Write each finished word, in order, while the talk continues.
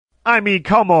I mean,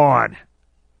 come on.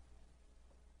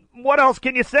 What else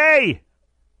can you say?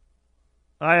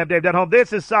 I am Dave Denholm.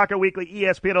 This is Soccer Weekly,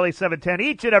 ESPN LA 710,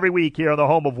 each and every week here on the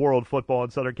home of world football in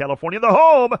Southern California, the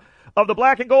home of the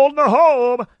black and gold, and the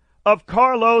home of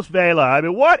Carlos Vela. I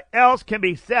mean, what else can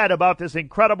be said about this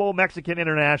incredible Mexican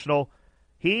international?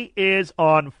 He is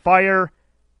on fire,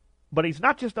 but he's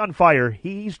not just on fire.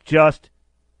 He's just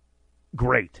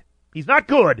great. He's not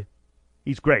good.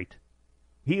 He's great.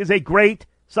 He is a great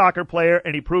soccer player,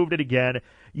 and he proved it again.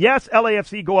 Yes,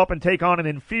 LAFC go up and take on an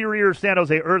inferior San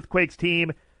Jose Earthquakes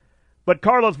team, but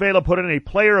Carlos Vela put in a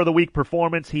Player of the Week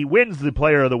performance. He wins the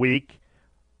Player of the Week.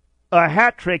 A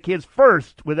hat trick, his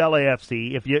first with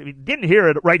LAFC. If you didn't hear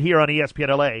it right here on ESPN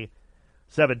LA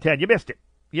 710, you missed it.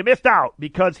 You missed out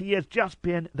because he has just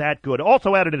been that good.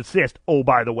 Also added an assist, oh,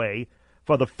 by the way,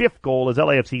 for the fifth goal as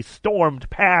LAFC stormed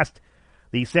past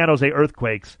the San Jose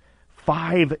Earthquakes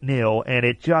 5-0, and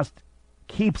it just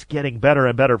keeps getting better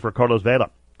and better for Carlos Vela.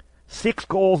 6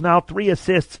 goals now, 3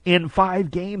 assists in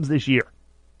 5 games this year.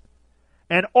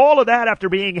 And all of that after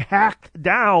being hacked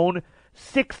down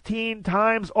 16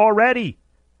 times already.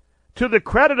 To the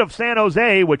credit of San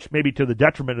Jose, which may be to the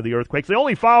detriment of the Earthquakes, they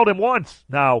only fouled him once.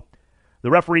 Now,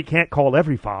 the referee can't call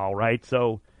every foul, right?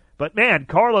 So, but man,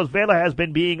 Carlos Vela has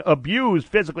been being abused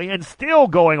physically and still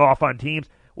going off on teams.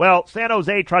 Well, San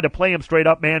Jose tried to play him straight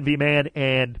up man v man,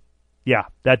 and yeah,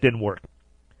 that didn't work.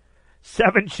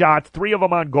 7 shots, 3 of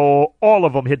them on goal. All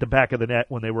of them hit the back of the net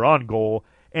when they were on goal.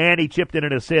 And he chipped in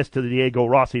an assist to Diego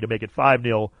Rossi to make it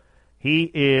 5-0. He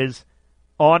is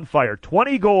on fire.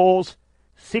 20 goals,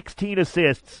 16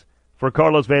 assists for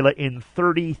Carlos Vela in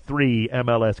 33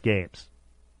 MLS games.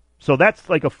 So that's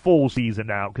like a full season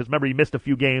now, because remember, he missed a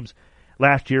few games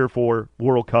last year for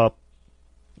World Cup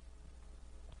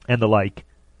and the like.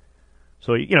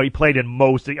 So, you know, he played in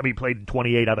he played in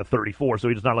 28 out of 34, so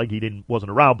it's not like he wasn't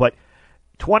around, but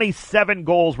 27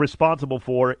 goals responsible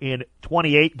for in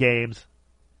 28 games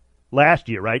last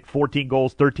year, right? 14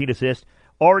 goals, 13 assists.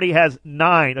 Already has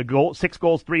 6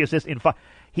 goals, 3 assists in 5.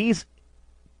 He's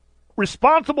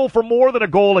responsible for more than a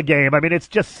goal a game. I mean, it's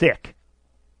just sick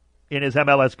in his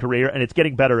MLS career, and it's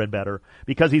getting better and better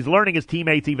because he's learning his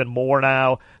teammates even more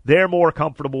now. They're more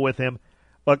comfortable with him.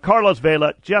 But Carlos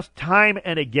Vela, just time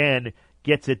and again,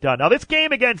 gets it done. Now, this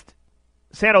game against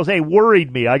San Jose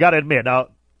worried me, I got to admit. Now,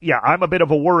 yeah, I'm a bit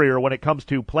of a worrier when it comes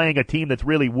to playing a team that's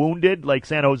really wounded, like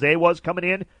San Jose was coming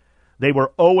in. They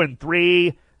were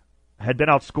 0-3, had been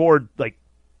outscored like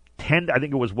 10, I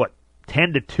think it was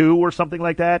 10-2 or something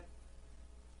like that.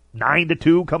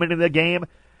 9-2 coming into the game.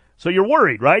 So you're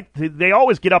worried, right? They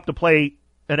always get up to play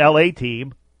an LA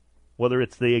team, whether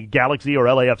it's the Galaxy or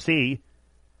LAFC,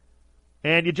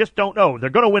 and you just don't know. They're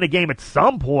going to win a game at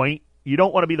some point. You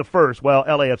don't want to be the first. Well,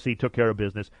 LAFC took care of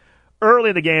business. Early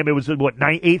in the game, it was,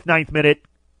 8th, 9th minute,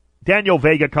 Daniel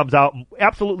Vega comes out and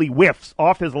absolutely whiffs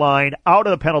off his line, out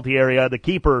of the penalty area. The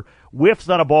keeper whiffs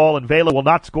on a ball, and Vela will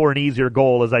not score an easier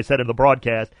goal, as I said in the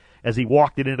broadcast, as he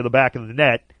walked it into the back of the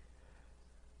net.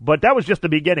 But that was just the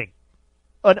beginning.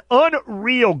 An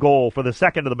unreal goal for the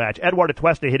second of the match. Eduardo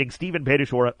Atuesta hitting Steven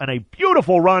Beitashour on a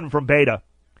beautiful run from Beta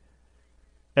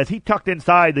as he tucked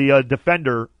inside the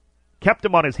defender, kept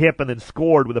him on his hip, and then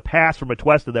scored with a pass from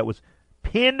Atuesta that was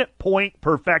pinpoint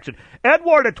perfection.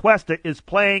 Eduardo Atuesta is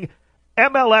playing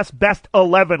MLS Best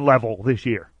 11 level this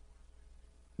year,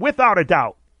 without a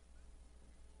doubt.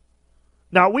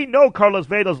 Now, we know Carlos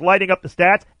Vela's lighting up the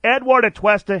stats. Eduardo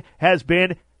Atuesta has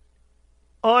been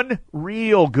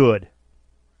unreal good.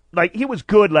 Like, he was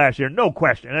good last year, no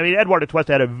question. I mean, Eduardo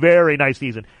Atuesta had a very nice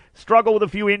season. Struggled with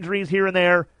a few injuries here and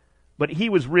there, but he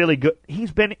was really good.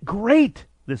 He's been great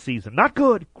this season. Not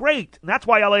good, great. And that's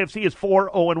why LAFC is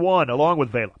 4-0-1, along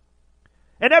with Vela.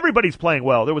 And everybody's playing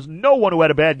well. There was no one who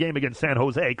had a bad game against San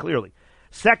Jose, clearly.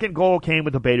 Second goal came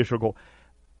with the Beitashour goal.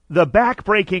 The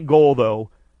back-breaking goal, though,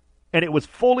 and it was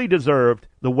fully deserved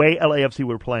the way LAFC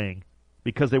were playing,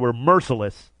 because they were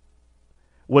merciless,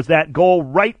 was that goal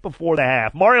right before the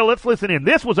half. Mario, let's listen in.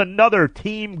 This was another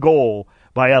team goal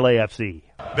by LAFC.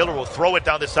 Miller will throw it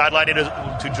down the sideline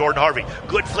to Jordan Harvey.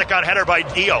 Good flick on header by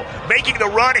Dio. Making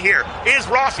the run here is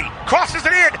Rossi. Crosses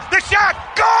it in. The shot.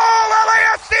 Goal,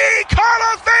 LAFC!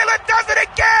 Carlos Vela does it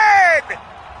again!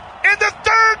 In the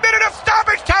 3rd minute of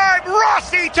stoppage time,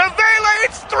 Rossi to Vela.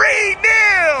 It's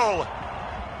 3-0!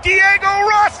 Diego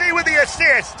Rossi with the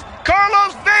assist.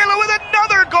 Carlos Vela with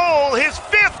another goal, his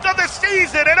 5th of the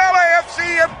season, and LAFC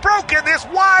have broken this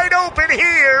wide open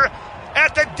here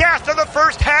at the death of the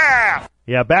first half.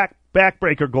 Yeah,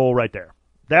 backbreaker goal right there.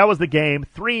 That was the game,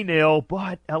 3-0,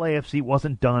 but LAFC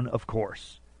wasn't done, of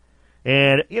course.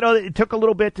 And, it took a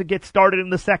little bit to get started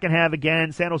in the second half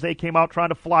again. San Jose came out trying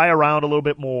to fly around a little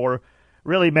bit more.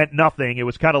 Really meant nothing. It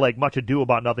was kind of like much ado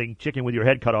about nothing, chicken with your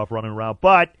head cut off running around.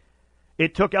 But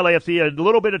it took LAFC a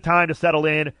little bit of time to settle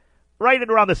in. Right at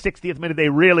around the 60th minute, they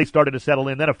really started to settle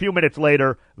in. Then a few minutes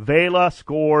later, Vela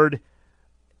scored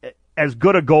as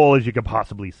good a goal as you could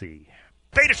possibly see.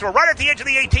 Beitashour right at the edge of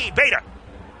the 18. Beta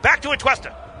back to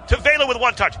Atuesta. To Vela with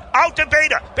one touch. Out to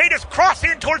Beta. Beta's crossed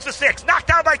in towards the 6. Knocked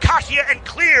down by Kashia and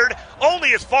cleared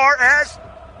only as far as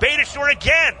Beitashour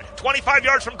again. 25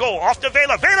 yards from goal. Off to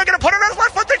Vela. Vela going to put it on his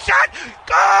left-footed shot.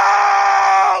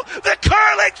 Goal! The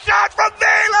curling shot from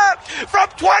Vela from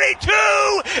 22.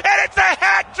 And it's a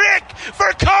hat trick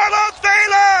for Carlos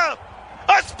Vela.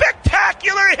 A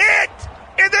spectacular hit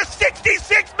in the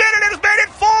 66th minute. It has made it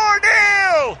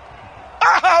 4-0.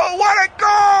 Oh, what a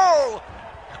goal!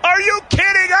 Are you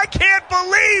kidding? I can't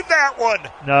believe that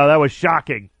one. No, that was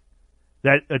shocking.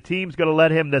 That a team's going to let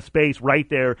him the space right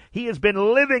there. He has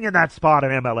been living in that spot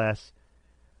in MLS,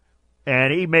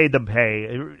 and he made them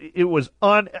pay. It was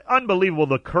unbelievable,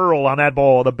 the curl on that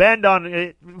ball. The bend on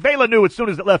it. Vela knew as soon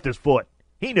as it left his foot.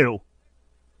 He knew.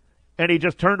 And he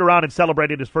just turned around and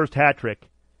celebrated his first hat trick.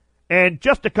 And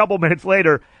just a couple minutes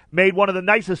later, made one of the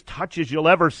nicest touches you'll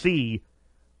ever see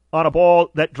on a ball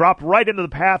that dropped right into the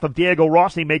path of Diego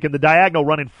Rossi, making the diagonal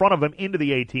run in front of him into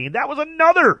the 18. That was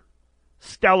another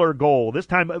stellar goal. This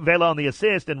time Vela on the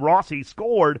assist and Rossi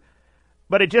scored,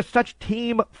 but it's just such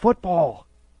team football.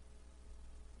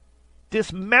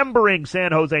 Dismembering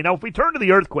San Jose. Now, if we turn to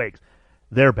the Earthquakes,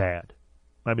 they're bad.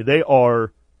 I mean, they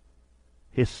are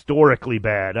historically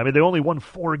bad. I mean, they only won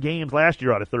 4 games last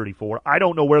year out of 34. I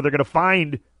don't know where they're going to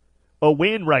find a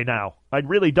win right now. I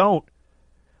really don't.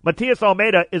 Matias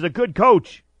Almeida is a good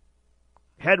coach.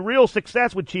 Had real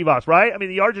success with Chivas, right? I mean,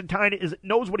 the Argentine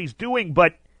knows what he's doing,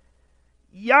 but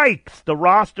yikes, the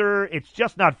roster, it's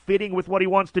just not fitting with what he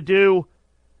wants to do.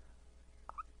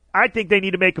 I think they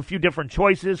need to make a few different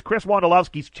choices. Chris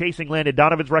Wondolowski's chasing Landon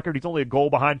Donovan's record. He's only a goal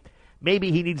behind.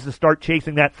 Maybe he needs to start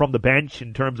chasing that from the bench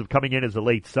in terms of coming in as a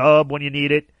late sub when you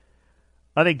need it.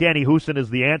 I think Danny Houston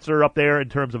is the answer up there in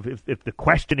terms of if the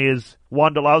question is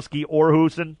Wondolowski or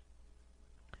Houston.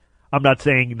 I'm not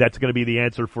saying that's going to be the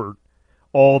answer for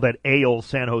all that ails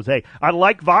San Jose. I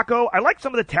like Vaco. I like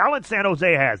some of the talent San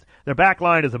Jose has. Their back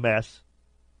line is a mess.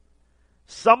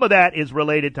 Some of that is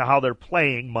related to how they're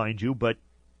playing, mind you, but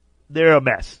they're a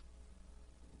mess.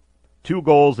 2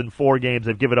 goals in 4 games.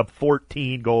 They've given up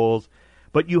 14 goals.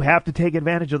 But you have to take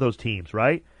advantage of those teams,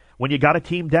 right? When you got a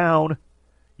team down,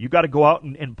 you got to go out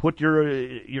and put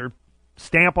your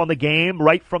stamp on the game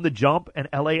right from the jump, and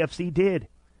LAFC did.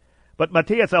 But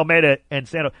Matias Almeida and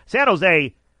San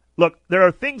Jose, look, there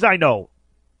are things I know.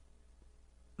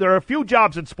 There are a few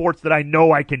jobs in sports that I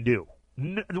know I can do,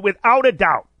 without a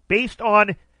doubt, based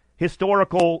on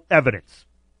historical evidence.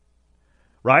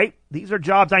 Right? These are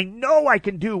jobs I know I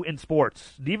can do in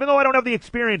sports. Even though I don't have the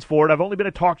experience for it, I've only been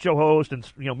a talk show host and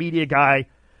media guy.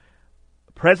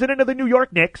 President of the New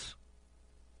York Knicks,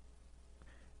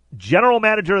 general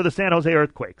manager of the San Jose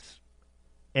Earthquakes,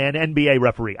 and NBA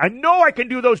referee. I know I can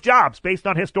do those jobs based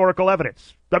on historical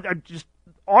evidence. I'm just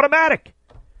automatic.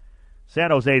 San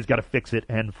Jose's got to fix it,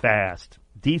 and fast.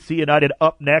 DC United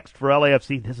up next for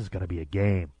LAFC. This is going to be a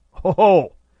game.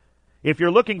 Oh, if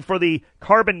you're looking for the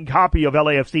carbon copy of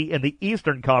LAFC in the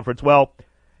Eastern Conference, well,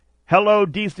 hello,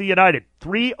 DC United.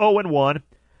 3-0-1.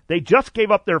 They just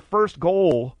gave up their first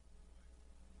goal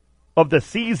of the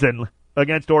season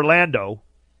against Orlando.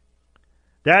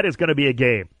 That is going to be a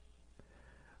game.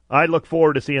 I look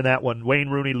forward to seeing that one. Wayne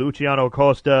Rooney, Luciano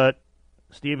Acosta,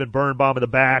 Steven Birnbaum in the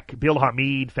back, Bill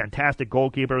Hamid, fantastic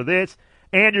goalkeeper.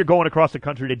 And you're going across the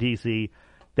country to D.C.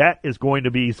 That is going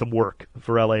to be some work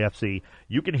for LAFC.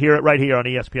 You can hear it right here on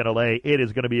ESPN LA. It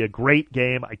is going to be a great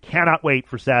game. I cannot wait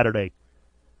for Saturday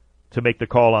to make the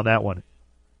call on that one.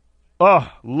 Oh,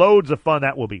 loads of fun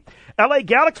that will be. LA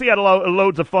Galaxy had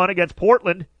loads of fun against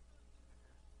Portland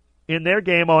in their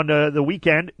game on the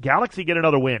weekend. Galaxy get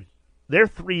another win. They're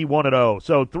 3-1-0.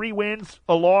 So 3 wins,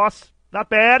 a loss. Not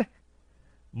bad.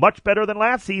 Much better than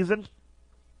last season.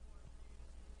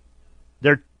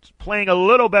 They're playing a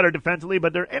little better defensively,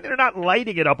 but they're not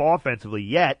lighting it up offensively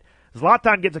yet.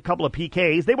 Zlatan gets a couple of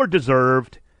PKs. They were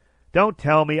deserved. Don't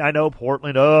tell me. I know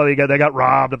Portland. Oh, they got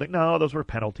robbed. I think no, those were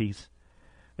penalties.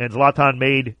 And Zlatan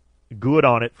made good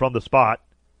on it from the spot.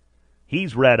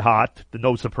 He's red hot.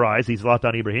 No surprise. He's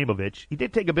Zlatan Ibrahimovic. He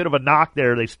did take a bit of a knock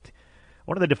there.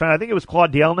 One of the defenders, I think it was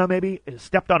Claude Dielna maybe,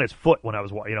 stepped on his foot when I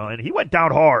was, and he went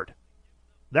down hard.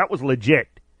 That was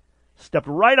legit. Stepped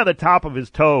right on the top of his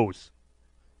toes.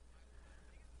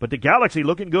 But the Galaxy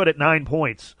looking good at 9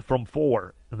 points from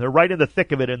 4. And they're right in the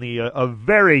thick of it in a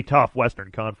very tough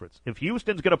Western Conference. If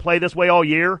Houston's going to play this way all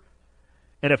year,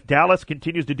 and if Dallas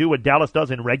continues to do what Dallas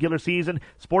does in regular season,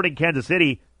 Sporting Kansas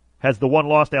City has the one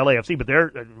loss to LAFC, but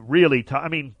they're really tough. I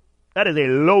mean, that is a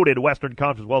loaded Western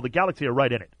Conference. Well, the Galaxy are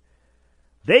right in it.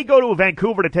 They go to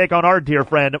Vancouver to take on our dear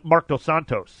friend, Marc Dos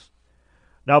Santos.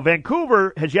 Now,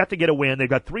 Vancouver has yet to get a win. They've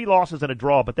got 3 losses and a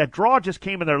draw, but that draw just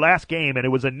came in their last game, and it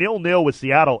was a 0-0 with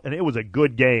Seattle, and it was a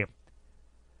good game.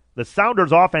 The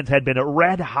Sounders' offense had been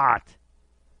red hot,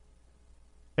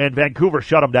 and Vancouver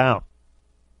shut them down.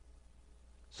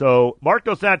 So Marc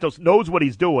Dos Santos knows what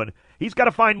he's doing. He's got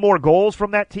to find more goals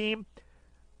from that team,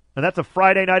 and that's a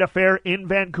Friday night affair in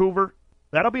Vancouver.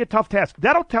 That'll be a tough task.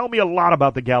 That'll tell me a lot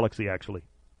about the Galaxy, actually.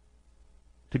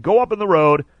 To go up on the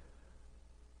road.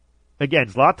 Again,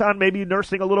 Zlatan maybe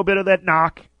nursing a little bit of that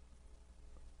knock.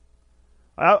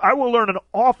 I will learn an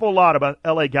awful lot about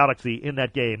LA Galaxy in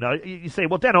that game. Now, you say,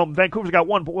 well, Denholm, Vancouver's got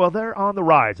 1, but, well, they're on the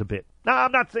rise a bit. Now,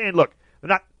 I'm not saying, look, they're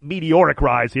not meteoric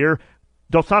rise here.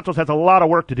 Dos Santos has a lot of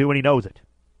work to do, and he knows it.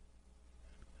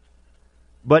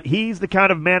 But he's the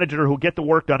kind of manager who'll get the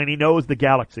work done, and he knows the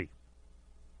Galaxy.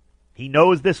 He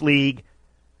knows this league.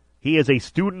 He is a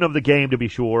student of the game, to be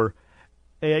sure.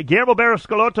 Guillermo Barros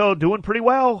Schelotto doing pretty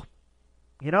well.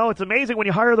 You know, it's amazing when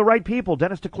you hire the right people.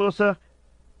 Dennis Teclusa,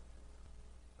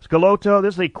 Schelotto,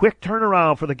 this is a quick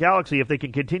turnaround for the Galaxy if they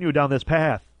can continue down this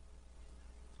path.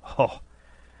 Oh,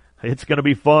 it's going to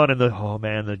be fun. And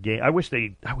the game. I wish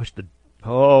that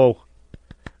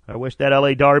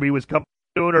LA Derby was coming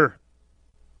sooner.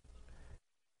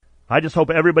 I just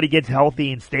hope everybody gets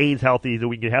healthy and stays healthy so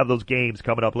we can have those games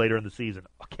coming up later in the season.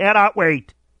 Cannot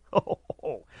wait.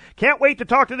 Can't wait to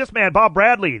talk to this man, Bob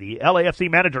Bradley, the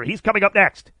LAFC manager. He's coming up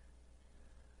next.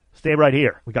 Stay right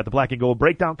here. We got the black and gold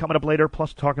breakdown coming up later,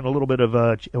 plus talking a little bit of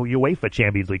UEFA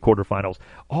Champions League quarterfinals.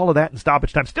 All of that in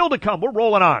stoppage time. Still to come. We're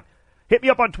rolling on. Hit me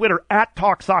up on Twitter,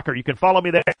 @TalkSoccer. You can follow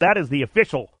me there. That is the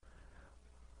official,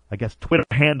 Twitter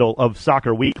handle of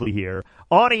Soccer Weekly here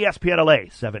on ESPN LA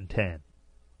 710.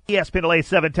 ESPN LA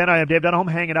 710. I am Dave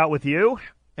Denholm hanging out with you.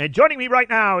 And joining me right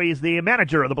now, he's the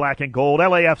manager of the black and gold,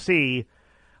 LAFC,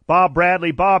 Bob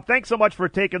Bradley. Bob, thanks so much for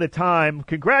taking the time.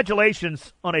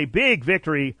 Congratulations on a big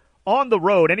victory on the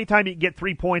road. Anytime you can get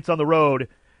 3 points on the road,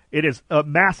 it is a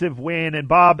massive win. And,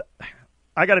 Bob,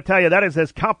 I got to tell you, that is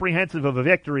as comprehensive of a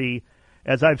victory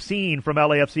as I've seen from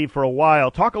LAFC for a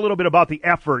while. Talk a little bit about the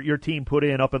effort your team put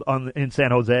in up in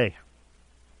San Jose.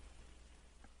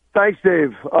 Thanks,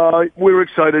 Dave. We were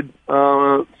excited.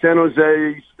 San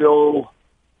Jose still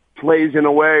plays in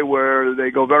a way where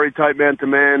they go very tight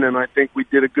man-to-man, and I think we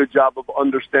did a good job of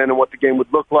understanding what the game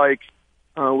would look like.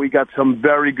 We got some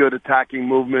very good attacking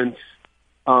movements,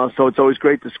 so it's always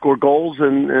great to score goals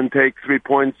and take 3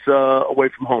 points away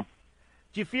from home.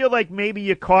 Do you feel like maybe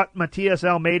you caught Matias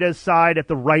Almeida's side at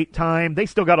the right time? They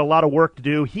still got a lot of work to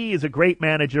do. He is a great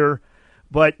manager,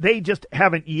 but they just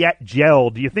haven't yet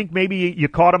gelled. Do you think maybe you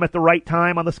caught him at the right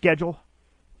time on the schedule?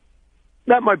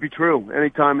 That might be true.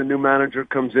 Anytime a new manager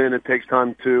comes in, it takes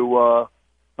time to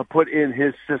put in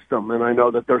his system, and I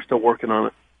know that they're still working on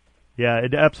it. Yeah,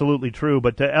 absolutely true.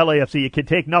 But to LAFC, you can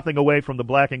take nothing away from the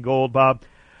black and gold, Bob.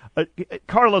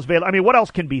 Carlos Vela, I mean, what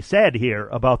else can be said here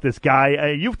about this guy?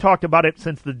 You've talked about it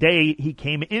since the day he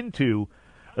came into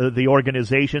the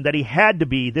organization, that he had to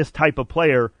be this type of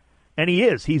player, and he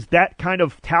is. He's that kind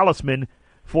of talisman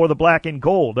for the black and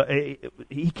gold.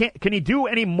 Can he do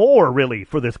any more, really,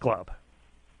 for this club?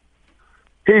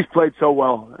 He's played so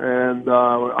well, and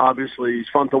obviously he's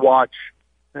fun to watch,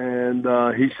 and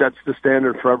he sets the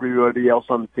standard for everybody else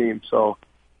on the team. So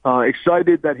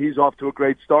excited that he's off to a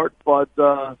great start, but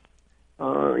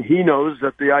he knows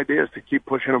that the idea is to keep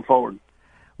pushing him forward.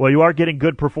 Well, you are getting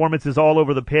good performances all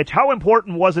over the pitch. How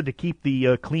important was it to keep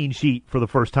the clean sheet for the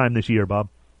first time this year, Bob?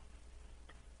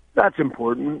 That's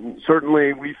important.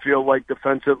 Certainly, we feel like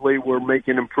defensively we're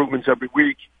making improvements every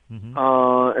week,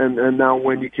 and now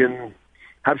when you can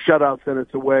have shutouts, then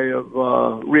it's a way of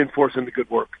reinforcing the good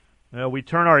work. We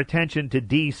turn our attention to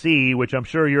D.C., which I'm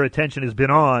sure your attention has been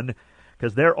on,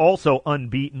 because they're also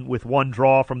unbeaten with 1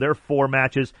 draw from their 4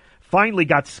 matches. Finally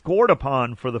got scored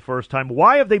upon for the first time.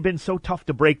 Why have they been so tough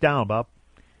to break down, Bob?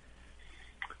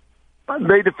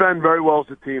 They defend very well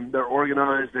as a team. They're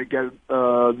organized. They get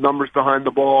numbers behind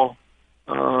the ball,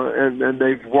 and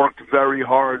they've worked very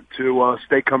hard to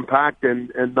stay compact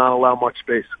and not allow much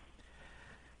space.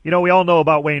 You know, we all know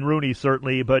about Wayne Rooney,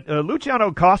 certainly, but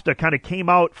Luciano Costa kind of came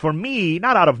out, for me,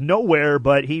 not out of nowhere,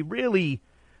 but he really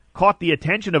caught the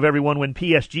attention of everyone when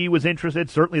PSG was interested.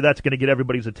 Certainly that's going to get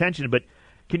everybody's attention, but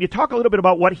Can you talk a little bit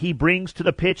about what he brings to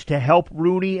the pitch to help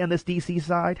Rooney and this DC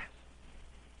side?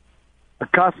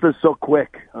 Acosta's so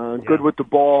quick, good with the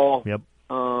ball, yep.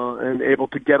 And able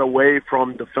to get away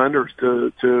from defenders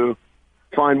to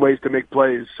find ways to make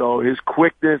plays. So his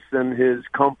quickness and his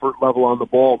comfort level on the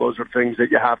ball, those are things that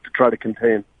you have to try to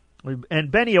contain. And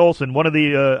Benny Olsen, one of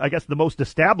the, I guess, the most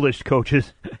established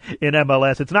coaches in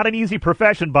MLS. It's not an easy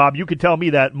profession, Bob. You could tell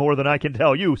me that more than I can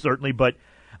tell you, certainly. But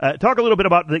talk a little bit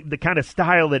about the kind of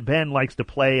style that Ben likes to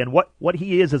play and what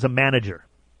he is as a manager.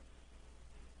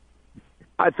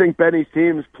 I think Benny's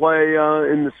teams play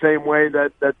in the same way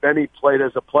that Benny played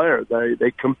as a player. They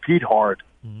compete hard.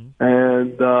 Mm-hmm.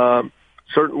 And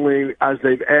certainly as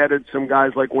they've added some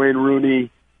guys like Wayne Rooney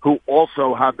who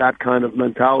also have that kind of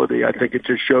mentality, I think it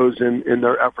just shows in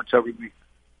their efforts every week.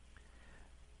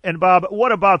 And, Bob,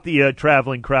 what about the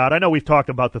traveling crowd? I know we've talked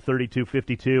about the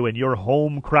 32-52 and your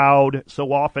home crowd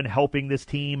so often helping this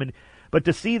team, but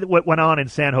to see what went on in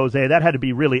San Jose, that had to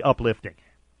be really uplifting.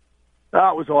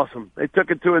 That was awesome. They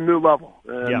took it to a new level,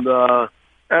 and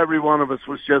every one of us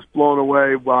was just blown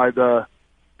away by the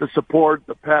support,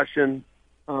 the passion,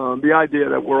 the idea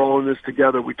that we're all in this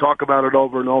together. We talk about it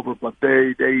over and over, but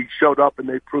they showed up and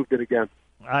they proved it again.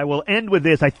 I will end with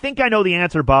this. I think I know the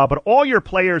answer, Bob, but all your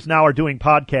players now are doing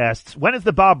podcasts. When is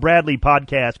the Bob Bradley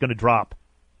podcast going to drop?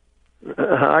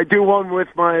 I do one with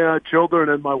my children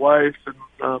and my wife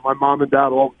and my mom and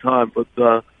dad all the time,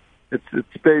 but it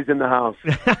stays in the house.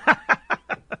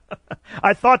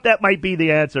 I thought that might be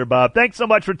the answer, Bob. Thanks so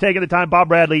much for taking the time. Bob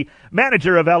Bradley,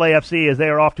 manager of LAFC, as they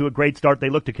are off to a great start. They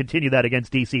look to continue that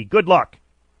against DC. Good luck.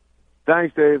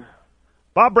 Thanks, Dave.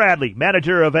 Bob Bradley,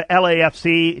 manager of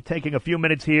LAFC, taking a few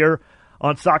minutes here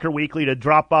on Soccer Weekly to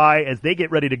drop by as they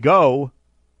get ready to go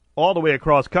all the way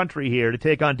across country here to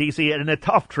take on DC in a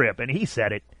tough trip. And he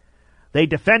said it. They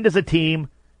defend as a team.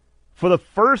 For the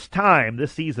first time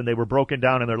this season, they were broken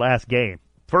down in their last game.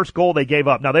 First goal they gave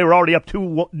up. Now, they were already up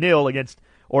 2-0 against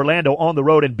Orlando on the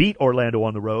road and beat Orlando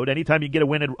on the road. Anytime you get a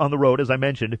win on the road, as I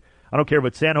mentioned, I don't care if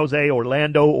it's San Jose,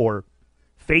 Orlando, or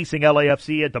facing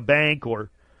LAFC at the bank, or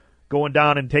going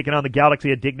down and taking on the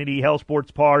Galaxy at Dignity Health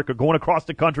Sports Park, or going across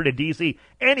the country to D.C.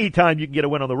 Anytime you can get a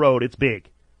win on the road, it's big.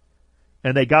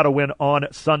 And they got a win on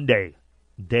Sunday,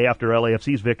 day after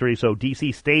LAFC's victory, so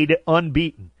D.C. stayed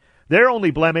unbeaten. Their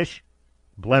only blemish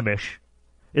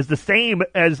is the same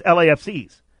as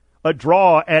LAFC's, a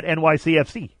draw at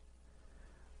NYCFC.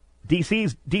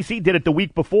 DC did it the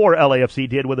week before LAFC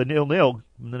did with a 0-0.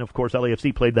 And then, of course,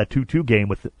 LAFC played that 2-2 game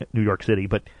with New York City.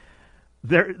 But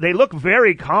they look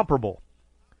very comparable.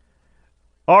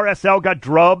 RSL got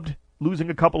drubbed, losing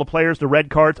a couple of players to red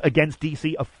cards against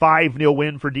DC, a 5-0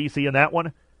 win for DC in that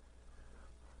one.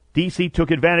 DC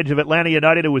took advantage of Atlanta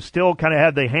United, who was still kind of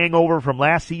had the hangover from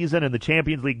last season in the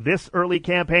Champions League this early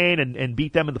campaign, and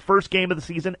beat them in the first game of the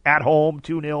season at home,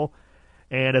 2-0.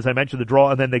 And as I mentioned, the draw,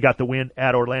 and then they got the win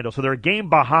at Orlando. So they're a game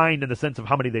behind in the sense of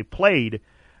how many they played.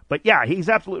 But yeah, he's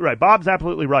absolutely right. Bob's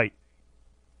absolutely right.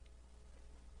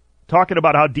 Talking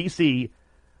about how DC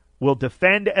will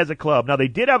defend as a club. Now, they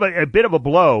did have a bit of a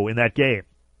blow in that game.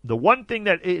 The one thing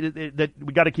that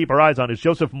we got to keep our eyes on is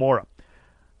Joseph Mora.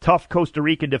 Tough Costa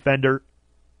Rican defender,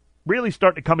 really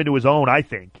starting to come into his own, I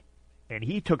think. And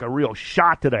he took a real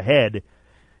shot to the head.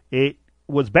 It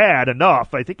was bad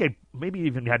enough. I think they maybe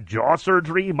even had jaw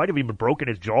surgery. He might have even broken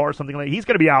his jaw or something like that. He's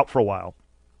going to be out for a while.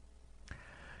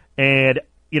 And,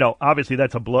 obviously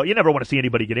that's a blow. You never want to see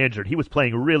anybody get injured. He was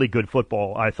playing really good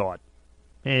football, I thought.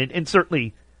 And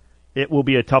certainly it will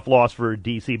be a tough loss for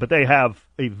DC, but they have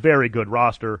a very good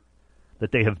roster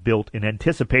that they have built in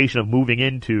anticipation of moving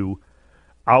into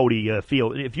Audi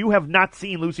Field. If you have not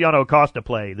seen Luciano Acosta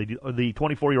play, the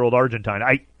 24-year-old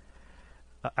Argentine,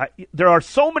 there are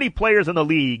so many players in the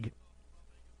league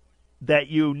that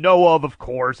you know of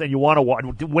course, and you want to watch.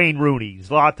 Wayne Rooney,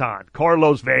 Zlatan,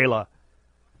 Carlos Vela,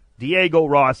 Diego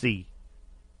Rossi,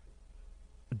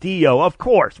 Dio, of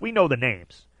course. We know the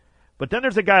names. But then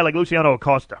there's a guy like Luciano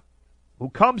Acosta who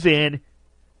comes in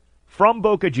from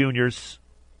Boca Juniors.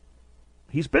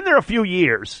 He's been there a few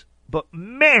years. But,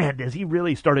 man, has he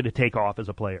really started to take off as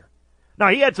a player. Now,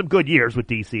 he had some good years with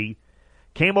D.C.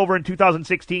 Came over in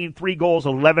 2016, 3 goals,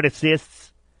 11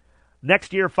 assists.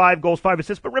 Next year, 5 goals, 5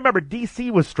 assists. But remember, D.C.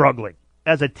 was struggling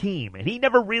as a team, and he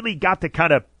never really got to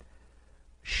kind of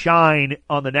shine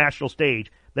on the national stage.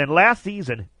 Then last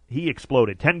season, he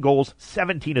exploded. 10 goals,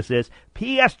 17 assists.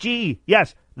 PSG,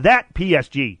 yes, that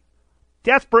PSG,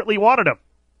 desperately wanted him.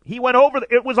 He went over.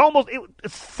 It was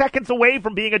seconds away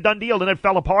from being a done deal, and it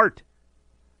fell apart.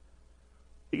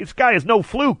 This guy is no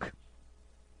fluke.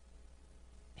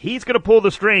 He's going to pull the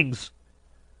strings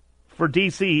for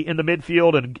DC in the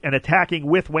midfield and attacking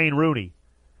with Wayne Rooney.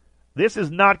 This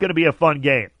is not going to be a fun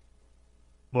game.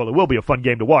 Well, it will be a fun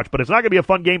game to watch, but it's not going to be a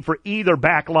fun game for either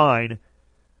back line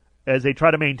as they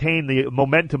try to maintain the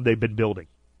momentum they've been building.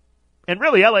 And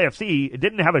really, LAFC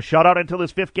didn't have a shutout until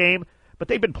this fifth game, but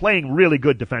they've been playing really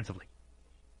good defensively.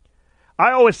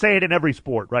 I always say it in every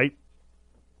sport, right?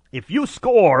 If you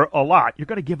score a lot, you're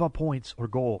going to give up points or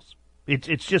goals.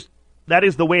 It's just, that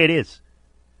is the way it is.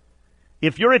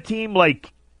 If you're a team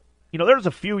like, there was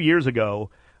a few years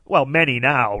ago, well, many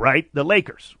now, right? The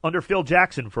Lakers, under Phil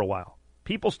Jackson for a while.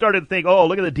 People started to think, oh,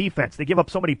 look at the defense. They give up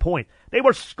so many points. They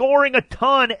were scoring a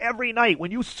ton every night.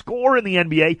 When you score in the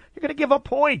NBA, you're going to give up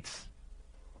points.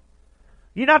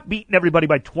 You're not beating everybody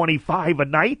by 25 a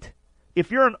night.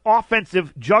 If you're an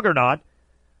offensive juggernaut,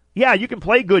 yeah, you can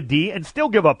play good D and still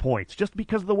give up points just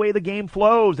because of the way the game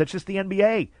flows. That's just the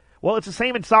NBA. Well, it's the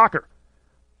same in soccer.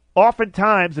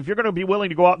 Oftentimes, if you're going to be willing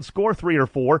to go out and score 3 or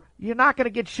 4, you're not going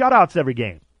to get shutouts every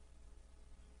game.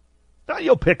 Now,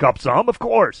 you'll pick up some, of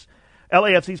course.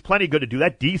 LAFC's plenty good to do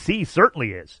that. DC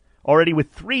certainly is. Already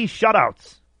with 3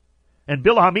 shutouts. And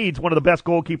Bill Hamid's one of the best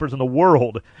goalkeepers in the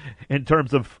world in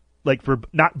terms of, for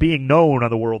not being known on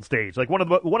the world stage. One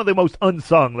of the most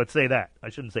unsung, let's say that. I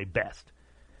shouldn't say best.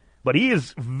 But he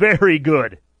is very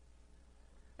good.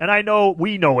 And I know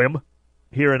we know him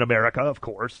here in America, of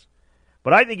course.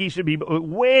 But I think he should be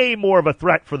way more of a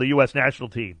threat for the U.S. national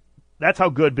team. That's how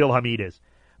good Bill Hamid is.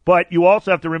 But you also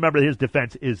have to remember his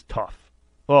defense is tough.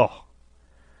 Oh,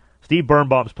 Steve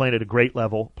Birnbaum's playing at a great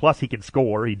level. Plus, he can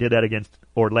score. He did that against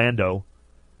Orlando.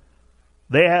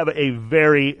 They have a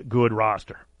very good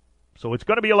roster. So it's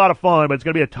going to be a lot of fun, but it's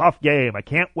going to be a tough game. I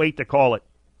can't wait to call it.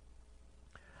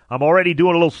 I'm already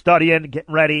doing a little studying,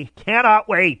 getting ready. Cannot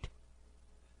wait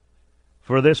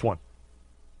for this one.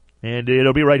 And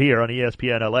it'll be right here on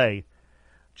ESPN LA.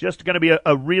 Just going to be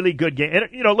a really good game.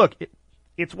 And, look,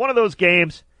 it's one of those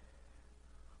games.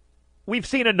 We've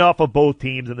seen enough of both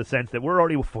teams in the sense that we're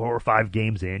already 4 or 5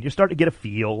 games in. You start to get a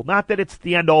feel. Not that it's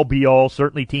the end-all, be-all.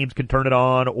 Certainly teams can turn it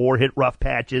on or hit rough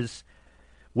patches,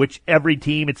 which every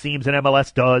team, it seems, in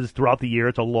MLS does throughout the year.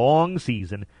 It's a long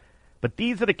season. But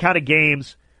these are the kind of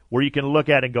games where you can look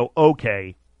at and go,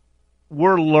 okay,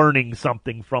 we're learning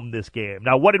something from this game.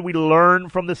 Now, what did we learn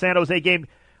from the San Jose game?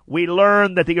 We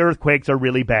learned that the earthquakes are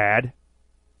really bad.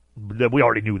 We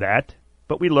already knew that,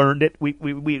 but we learned it.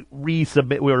 We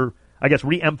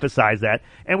re-emphasized that.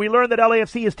 And we learned that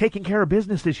LAFC is taking care of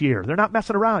business this year. They're not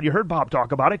messing around. You heard Bob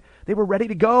talk about it. They were ready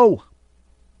to go.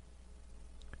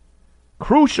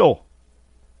 Crucial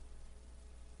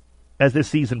as this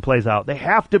season plays out. They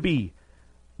have to be.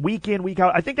 Week in, week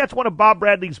out. I think that's one of Bob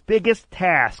Bradley's biggest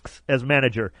tasks as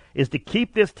manager, is to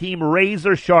keep this team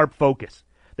razor-sharp focus.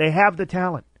 They have the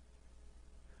talent.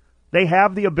 They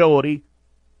have the ability.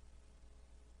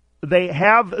 They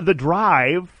have the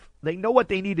drive. They know what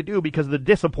they need to do because of the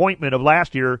disappointment of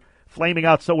last year flaming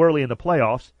out so early in the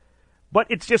playoffs. But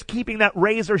it's just keeping that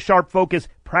razor-sharp focus,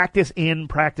 practice in,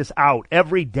 practice out,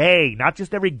 every day, not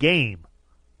just every game.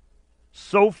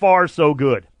 So far, so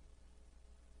good.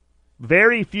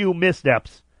 Very few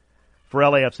missteps for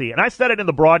LAFC. And I said it in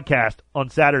the broadcast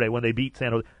on Saturday when they beat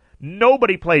San Jose.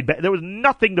 Nobody played bad. There was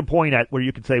nothing to point at where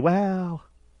you could say, well,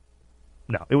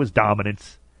 no, it was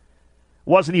dominance.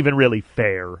 Wasn't even really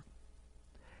fair.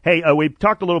 Hey, we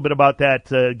talked a little bit about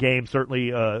that game, certainly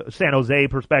San Jose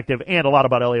perspective, and a lot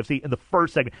about LAFC in the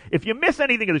first segment. If you miss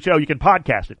anything of the show, you can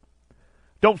podcast it.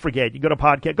 Don't forget, you go to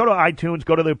iTunes,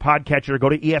 go to the podcatcher, go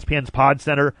to ESPN's Pod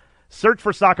Center. Search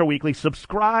for Soccer Weekly.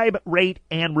 Subscribe, rate,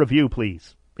 and review,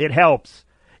 please. It helps.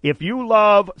 If you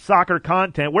love soccer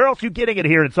content, where else are you getting it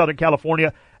here in Southern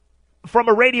California from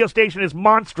a radio station as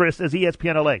monstrous as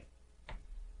ESPN LA?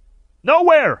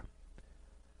 Nowhere.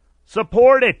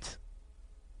 Support it.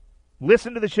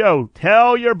 Listen to the show.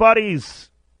 Tell your buddies.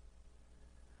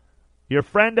 Your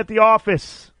friend at the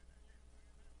office.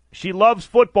 She loves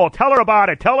football. Tell her about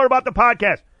it. Tell her about the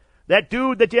podcast. That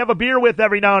dude that you have a beer with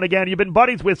every now and again, you've been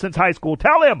buddies with since high school,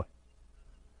 tell him.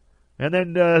 And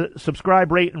then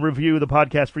subscribe, rate, and review the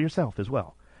podcast for yourself as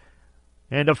well.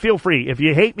 And feel free. If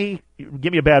you hate me,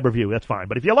 give me a bad review. That's fine.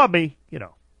 But if you love me,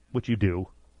 which you do,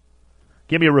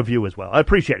 give me a review as well. I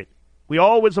appreciate it. We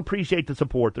always appreciate the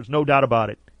support. There's no doubt about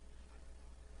it.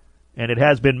 And it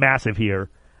has been massive here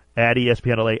at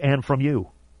ESPN LA and from you,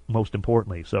 most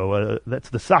importantly. So that's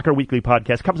the Soccer Weekly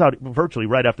podcast. Comes out virtually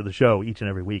right after the show each and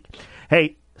every week.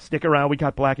 Hey, stick around. We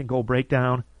got Black and Gold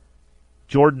Breakdown.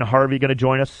 Jordan Harvey going to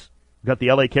join us. We got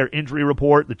the LA Care injury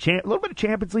report. A little bit of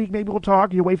Champions League. Maybe we'll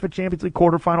talk. You wait for Champions League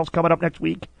quarterfinals coming up next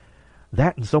week.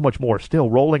 That and so much more still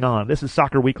rolling on. This is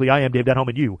Soccer Weekly. I am Dave Denholm,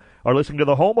 and you are listening to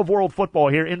the home of world football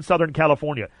here in Southern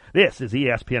California. This is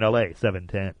ESPN LA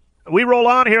 710. We roll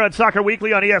on here on Soccer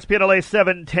Weekly on ESPN LA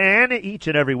 710 each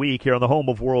and every week here on the home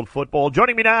of world football.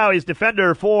 Joining me now is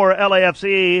defender for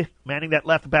LAFC, manning that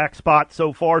left back spot.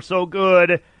 So far, so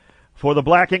good for the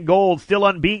black and gold, still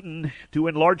unbeaten, due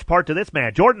in large part to this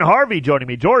man. Jordan Harvey joining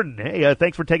me. Jordan, hey,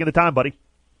 thanks for taking the time, buddy.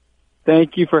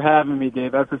 Thank you for having me,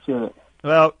 Dave. I appreciate it.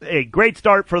 Well, a great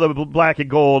start for the black and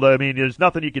gold. I mean, there's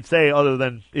nothing you could say other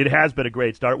than it has been a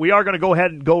great start. We are going to go ahead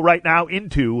and go right now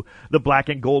into the black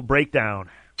and gold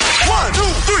breakdown. 1, 2,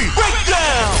 3,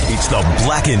 breakdown! It's the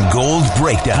black and gold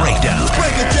breakdown. Let's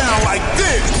break it down like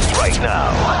this right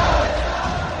now.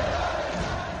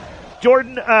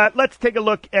 Jordan, let's take a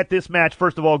look at this match.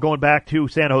 First of all, going back to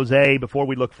San Jose before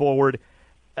we look forward.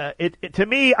 To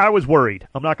me, I was worried.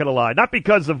 I'm not going to lie. Not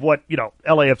because of what,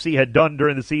 LAFC had done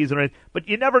during the season, but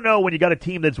you never know when you got a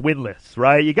team that's winless,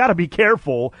 right? You got to be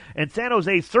careful. And San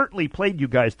Jose certainly played you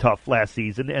guys tough last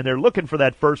season, and they're looking for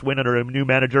that first win under a new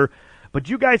manager. But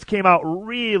you guys came out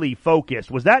really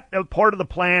focused. Was that a part of the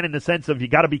plan in the sense of you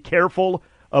got to be careful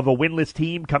of a winless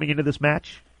team coming into this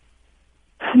match?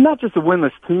 Not just a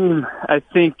winless team. I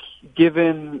think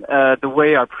given the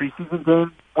way our preseason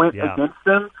game went against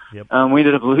them, we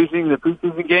ended up losing the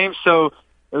preseason game. So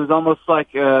it was almost like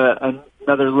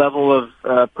another level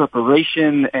of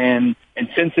preparation and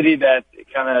intensity that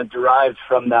kind of derived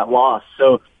from that loss.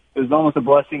 So it was almost a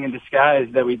blessing in disguise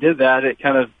that we did that. It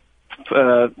kind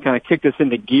of kicked us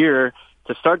into gear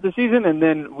to start the season, and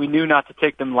then we knew not to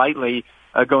take them lightly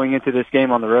going into this game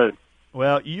on the road.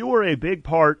 Well, you were a big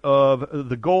part of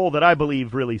the goal that I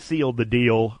believe really sealed the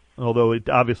deal, although it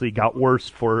obviously got worse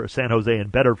for San Jose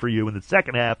and better for you in the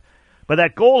second half. But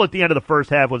that goal at the end of the first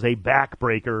half was a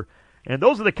backbreaker, and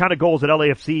those are the kind of goals that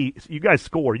LAFC, you guys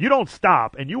score. You don't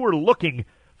stop, and you were looking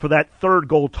for that third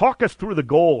goal. Talk us through the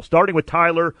goal, starting with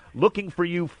Tyler, looking for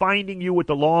you, finding you with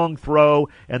the long throw,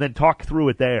 and then talk through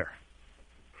it there.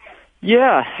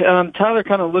 Yeah, Tyler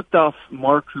kind of looked off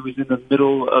Mark, who was in the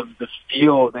middle of the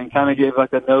field, and kind of gave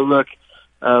like a no-look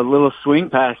little swing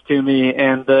pass to me,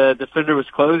 and the defender was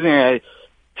closing. I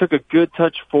took a good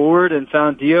touch forward and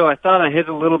found Dio. I thought I hit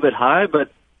a little bit high,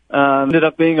 but ended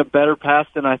up being a better pass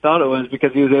than I thought it was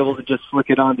because he was able to just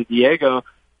flick it on to Diego.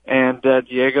 And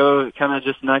Diego kind of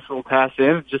just nice little pass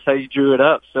in, just how you drew it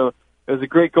up. So it was a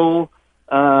great goal.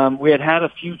 We had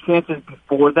a few chances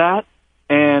before that,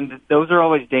 and those are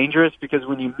always dangerous because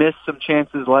when you miss some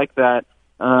chances like that,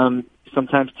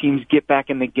 sometimes teams get back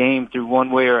in the game through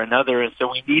one way or another. And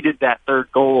so we needed that third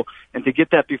goal, and to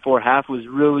get that before half was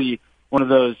really one of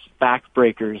those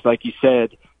backbreakers, like you said.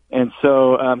 And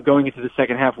so going into the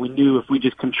second half, we knew if we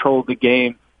just controlled the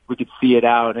game, we could see it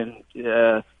out, and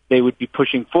they would be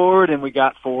pushing forward, and we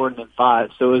got forward and then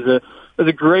 5. So it was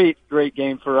a great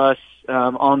game for us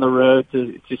on the road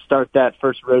to start that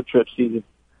first road trip season.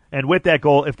 And with that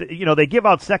goal, if they give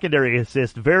out secondary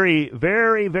assists very,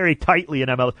 very, very tightly in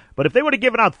MLS, but if they would have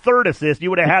given out third assist, you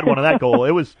would have had one of that goal.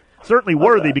 It was certainly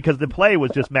worthy because the play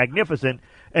was just magnificent.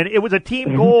 And it was a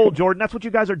team goal, Jordan. That's what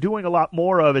you guys are doing a lot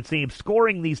more of, it seems,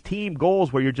 scoring these team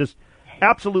goals where you're just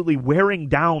absolutely wearing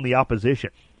down the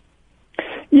opposition.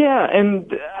 Yeah,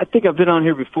 and I think I've been on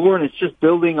here before, and it's just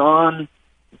building on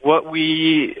what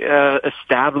we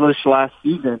established last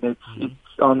season. It's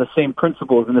on the same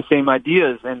principles and the same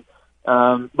ideas, and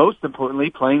most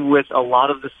importantly, playing with a lot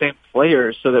of the same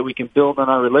players so that we can build on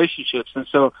our relationships. And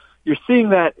so you're seeing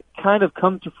that kind of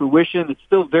come to fruition. It's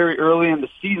still very early in the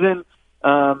season.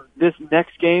 This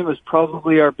next game is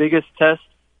probably our biggest test,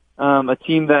 a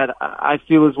team that I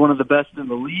feel is one of the best in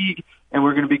the league, and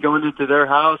we're going to be going into their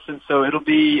house, and so it'll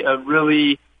be a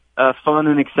really fun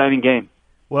and exciting game.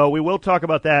 Well, we will talk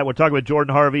about that. We're talking with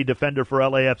Jordan Harvey, defender for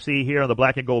LAFC, here on the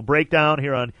Black and Gold Breakdown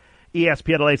here on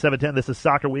ESPN LA 710. This is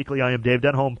Soccer Weekly. I am Dave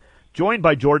Denholm, joined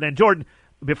by Jordan. And Jordan,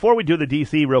 before we do the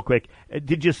DC real quick,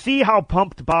 did you see how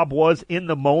pumped Bob was in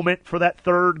the moment for that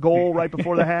third goal right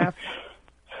before the half?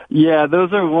 Yeah,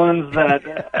 those are ones that,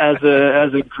 as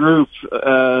a group,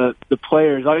 the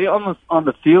players, almost on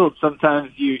the field,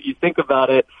 sometimes you think about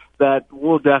it, that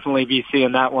we'll definitely be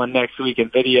seeing that one next week in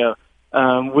video.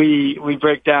 We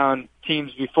break down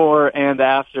teams before and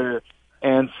after,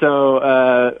 and so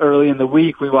early in the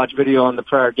week we watch video on the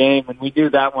prior game, and we knew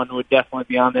that one would definitely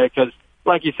be on there because,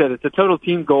 like you said, it's a total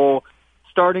team goal,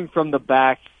 starting from the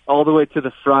back all the way to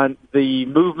the front. The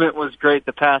movement was great,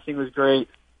 the passing was great.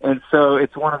 And so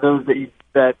it's one of those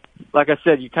that, like I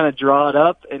said, you kind of draw it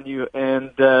up and we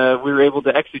were able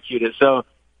to execute it. So,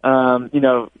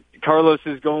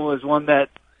 Carlos's goal is one that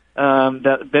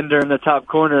Bender in the top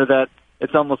corner that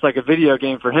it's almost like a video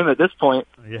game for him at this point.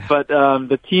 Yeah. But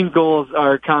the team goals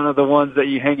are kind of the ones that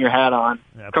you hang your hat on.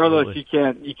 Absolutely.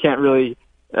 Carlos, you can't really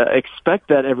expect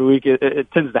that every week.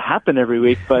 It tends to happen every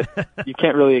week, but you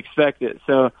can't really expect it.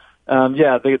 So,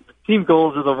 the team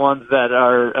goals are the ones that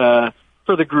are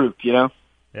for the group, you know?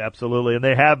 Absolutely, and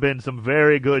they have been some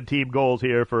very good team goals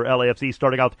here for LAFC,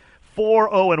 starting out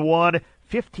 4-0-1,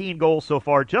 15 goals so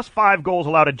far, just 5 goals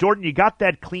allowed. And Jordan, you got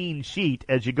that clean sheet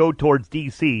as you go towards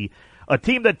DC, a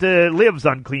team that lives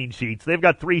on clean sheets. They've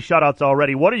got 3 shutouts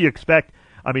already. What do you expect?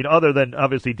 I mean, other than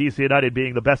obviously DC United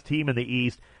being the best team in the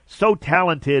East, so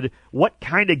talented, what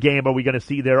kind of game are we going to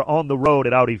see there on the road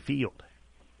at Audi Field?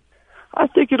 I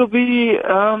think it'll be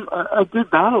a good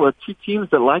battle of two teams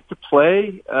that like to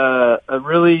play a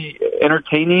really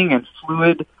entertaining and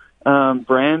fluid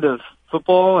brand of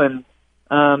football, and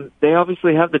they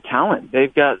obviously have the talent.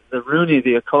 They've got the Rooney,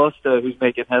 the Acosta, who's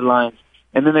making headlines,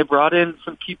 and then they brought in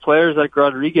some key players like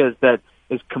Rodriguez that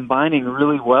is combining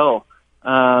really well,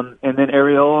 and then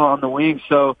Areola on the wing.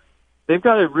 So they've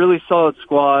got a really solid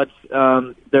squad.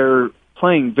 They're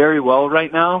playing very well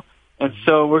right now. And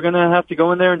so we're going to have to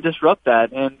go in there and disrupt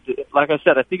that. And like I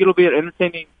said, I think it'll be an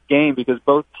entertaining game because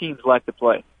both teams like to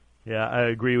play. Yeah, I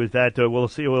agree with that. We'll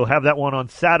see. We'll have that one on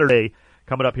Saturday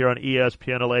coming up here on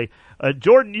ESPN LA.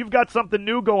 Jordan, you've got something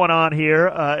new going on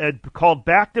here called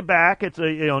Back to Back. It's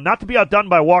not to be outdone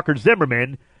by Walker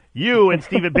Zimmerman. You and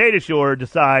Steven Beitashour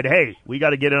decide, hey, we got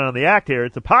to get in on the act here.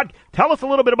 It's a pod. Tell us a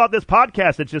little bit about this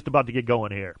podcast that's just about to get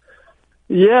going here.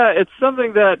 Yeah, it's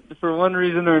something that for one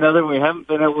reason or another we haven't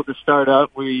been able to start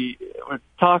up. We were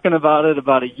talking about it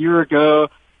about a year ago,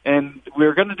 and we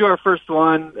were going to do our first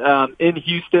one in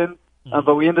Houston,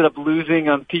 but we ended up losing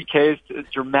on PKs to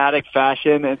dramatic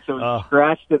fashion, and so we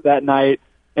scratched it that night.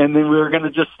 And then we were going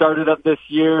to just start it up this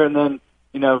year, and then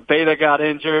Beta got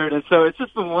injured, and so it's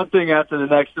just been one thing after the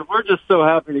next. And we're just so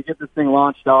happy to get this thing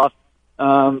launched off.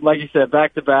 Like you said,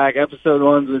 back to back, episode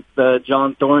 1 with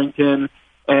John Thorrington.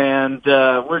 And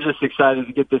we're just excited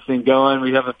to get this thing going.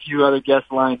 We have a few other guests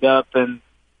lined up, and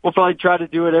we'll probably try to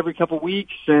do it every couple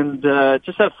weeks and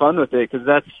just have fun with it because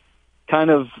that's kind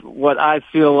of what I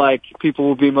feel like people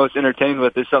will be most entertained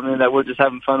with is something that we're just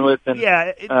having fun with. And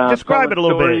describe it a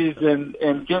little bit.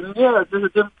 And getting, there's a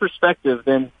different perspective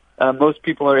than most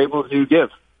people are able to give.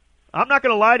 I'm not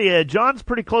going to lie to you. John's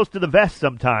pretty close to the vest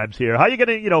sometimes here. How are you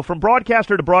going to, from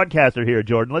broadcaster to broadcaster here,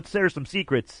 Jordan? Let's share some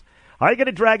secrets. How are you going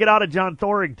to drag it out of John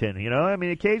Thorrington? I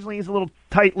mean, occasionally he's a little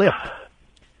tight-lipped.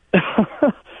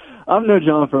 I've known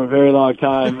John for a very long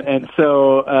time, and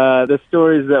so the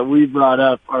stories that we brought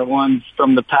up are ones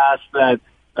from the past that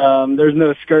there's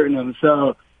no skirting them.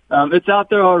 So it's out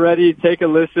there already. Take a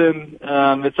listen.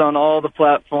 It's on all the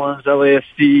platforms.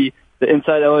 LAFC, the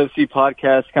Inside LAFC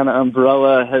podcast kind of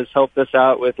umbrella has helped us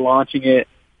out with launching it.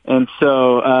 And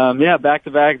so,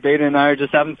 back-to-back, Beta and I are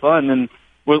just having fun, and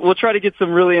we'll try to get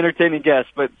some really entertaining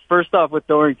guests. But first off with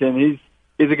Thorrington,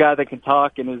 he's a guy that can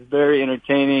talk and is very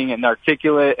entertaining and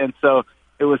articulate, and so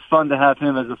it was fun to have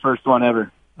him as the first one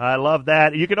ever. I love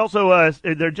that. You can also,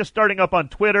 they're just starting up on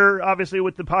Twitter, obviously,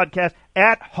 with the podcast,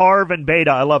 at Harv and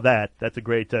Beta. I love that. That's a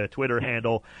great Twitter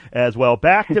handle as well.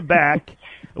 Back to back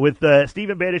with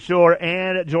Steven Beitashour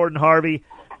and Jordan Harvey.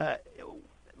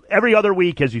 Every other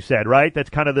week, as you said, right? That's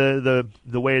kind of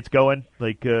the way it's going,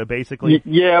 basically.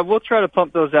 Yeah, we'll try to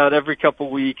pump those out every couple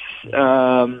weeks.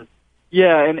 And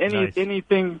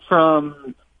anything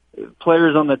from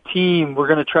players on the team, we're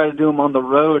going to try to do them on the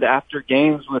road after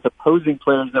games with opposing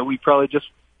players that we probably just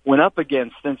went up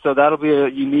against, and so that'll be a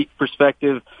unique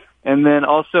perspective. And then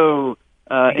also, you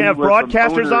gonna have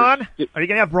broadcasters on? Are you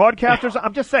gonna have broadcasters on?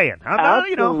 I'm just saying.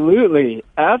 Absolutely.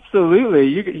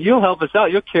 You'll help us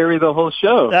out. You'll carry the whole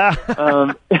show.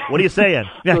 What are you saying?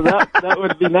 So that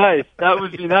would be nice.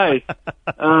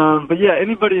 But yeah,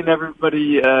 anybody and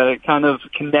everybody kind of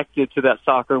connected to that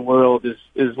soccer world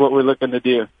is what we're looking to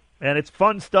do. And it's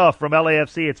fun stuff from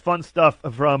LAFC. It's fun stuff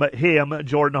from him,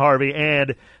 Jordan Harvey,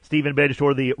 and Steven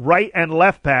Beitashour, the right and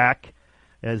left back,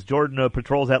 as Jordan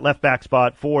patrols that left back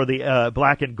spot for the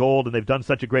black and gold, and they've done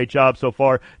such a great job so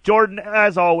far. Jordan,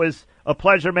 as always, a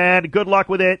pleasure, man. Good luck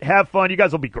with it. Have fun. You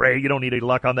guys will be great. You don't need any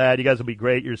luck on that. You guys will be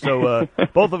great. You're so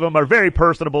both of them are very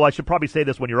personable. I should probably say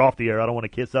this when you're off the air. I don't want to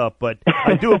kiss up, but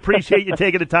I do appreciate you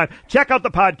taking the time. Check out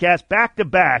the podcast, Back to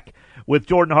Back, with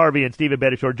Jordan Harvey and Steven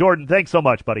Beitashour. Jordan, thanks so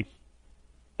much, buddy.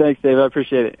 Thanks, Dave. I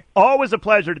appreciate it. Always a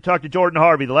pleasure to talk to Jordan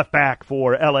Harvey, the left back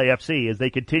for LAFC, as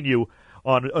they continue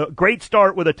on a great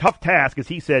start with a tough task, as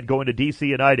he said, going to DC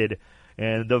United.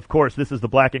 And, of course, this is the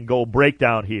Black and Gold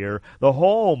breakdown here, the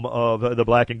home of the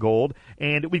Black and Gold.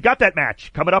 And we've got that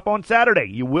match coming up on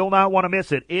Saturday. You will not want to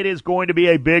miss it. It is going to be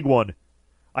a big one.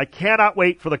 I cannot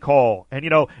wait for the call. And,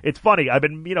 it's funny. I've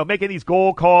been, making these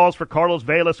goal calls for Carlos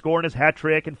Vela scoring his hat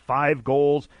trick and 5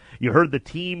 goals. You heard the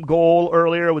team goal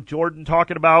earlier with Jordan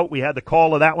talking about. We had the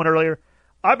call of that one earlier.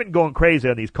 I've been going crazy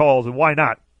on these calls, and why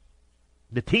not?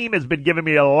 The team has been giving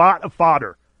me a lot of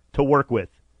fodder to work with.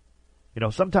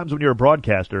 Sometimes when you're a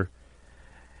broadcaster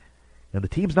and the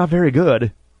team's not very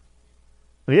good,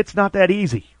 it's not that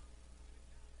easy.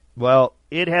 Well,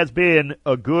 it has been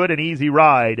a good and easy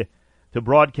ride to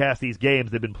broadcast these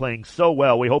games. They've been playing so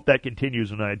well. We hope that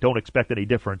continues, and I don't expect any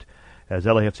different as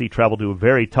LAFC travel to a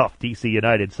very tough DC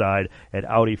United side at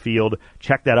Audi Field.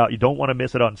 Check that out. You don't want to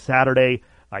miss it on Saturday.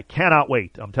 I cannot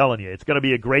wait. I'm telling you, it's going to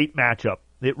be a great matchup.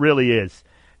 It really is.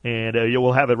 And you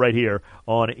will have it right here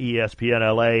on ESPN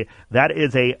LA. That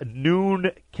is a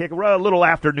noon kick, a little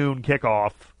afternoon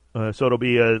kickoff. So it'll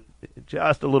be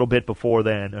just a little bit before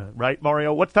then. Right,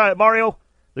 Mario? What's time, Mario?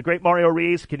 The great Mario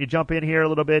Reese, can you jump in here a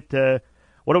little bit?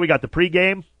 What do we got? The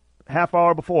pregame? Half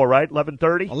hour before, right?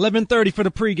 11:30? 11:30 for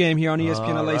the pregame here on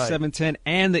ESPN LA 710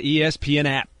 and the ESPN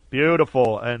app.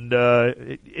 Beautiful. And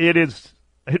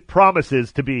it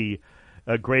promises to be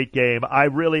a great game. I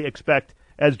really expect,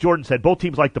 as Jordan said, both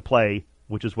teams like to play,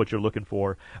 which is what you're looking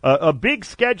for. A big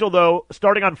schedule, though,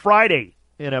 starting on Friday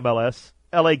in MLS.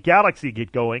 LA Galaxy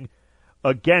get going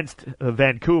against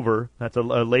Vancouver. That's a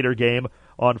later game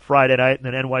on Friday night, and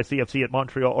then NYCFC at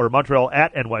Montreal, or Montreal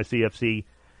at NYCFC.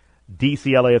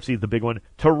 DC LAFC is the big one.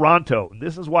 Toronto.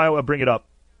 This is why I bring it up.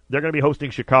 They're going to be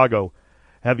hosting Chicago.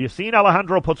 Have you seen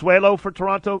Alejandro Pozuelo for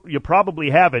Toronto? You probably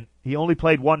haven't. He only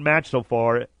played one match so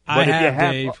far. But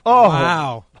Dave. Oh,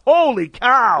 wow. Holy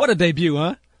cow. What a debut,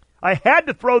 huh? I had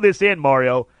to throw this in,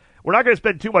 Mario. We're not going to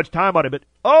spend too much time on it, but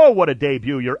what a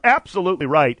debut. You're absolutely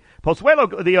right.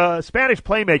 Pozuelo, the Spanish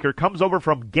playmaker, comes over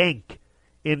from Genk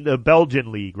in the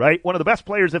Belgian league, right? One of the best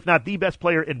players, if not the best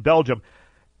player in Belgium.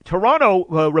 Toronto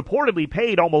reportedly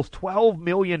paid almost $12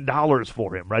 million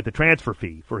for him, right? The transfer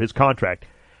fee for his contract.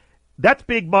 That's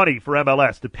big money for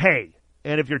MLS to pay.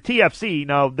 And if you're TFC,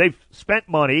 now they've spent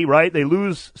money, right? They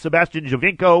lose Sebastian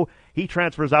Giovinco. He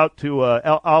transfers out to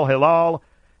Al Hilal.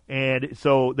 And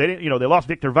so they didn't, they lost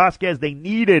Victor Vasquez. They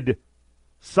needed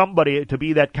somebody to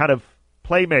be that kind of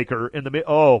playmaker in the mid.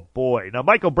 Oh boy. Now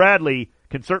Michael Bradley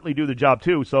can certainly do the job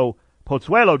too. So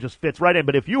Pozuelo just fits right in.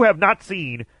 But if you have not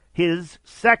seen his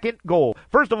second goal,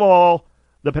 first of all,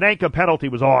 the Panenka penalty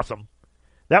was awesome.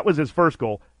 That was his first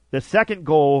goal. The second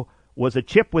goal was a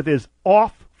chip with his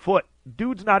off foot.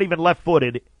 Dude's not even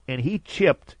left-footed, and he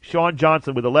chipped Sean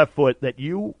Johnson with a left foot that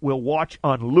you will watch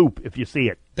on loop if you see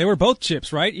it. They were both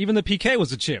chips, right? Even the PK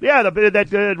was a chip. Yeah,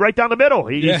 that right down the middle.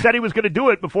 He said he was going to do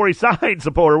it before he signed,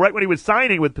 or right when he was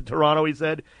signing with Toronto, he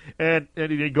said, and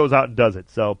he goes out and does it.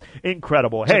 So,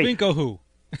 incredible. Giovinco who?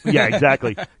 Yeah,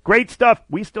 exactly. Great stuff.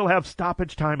 We still have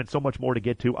stoppage time and so much more to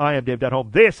get to. I am Dave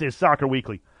Denholm. This is Soccer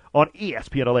Weekly on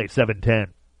ESPN LA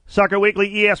 710. Soccer Weekly,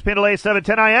 ESPN LA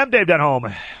 710. I am Dave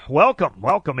Denholm.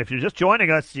 Welcome. If you're just joining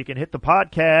us, you can hit the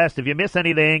podcast. If you miss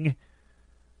anything,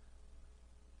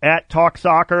 at Talk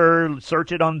Soccer,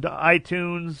 search it on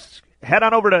iTunes. Head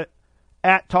on over to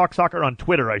at Talk Soccer on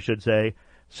Twitter, I should say.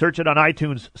 Search it on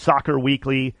iTunes, Soccer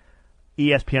Weekly,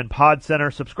 ESPN Pod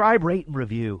Center. Subscribe, rate, and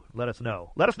review. Let us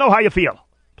know. Let us know how you feel,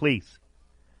 please.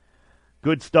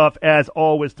 Good stuff, as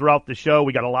always, throughout the show.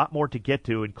 We got a lot more to get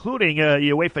to, including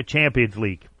UEFA Champions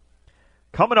League.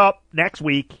 Coming up next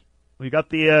week, we got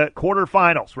the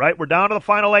quarterfinals, right? We're down to the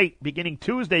final 8. Beginning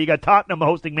Tuesday, you got Tottenham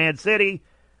hosting Man City.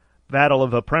 Battle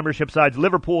of Premiership sides.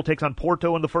 Liverpool takes on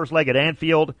Porto in the first leg at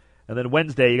Anfield. And then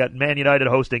Wednesday, you got Man United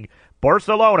hosting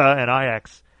Barcelona and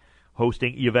Ajax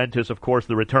hosting Juventus. Of course,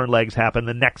 the return legs happen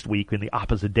the next week in the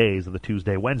opposite days of the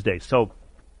Tuesday, Wednesday. So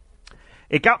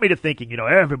it got me to thinking,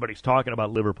 everybody's talking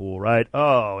about Liverpool, right?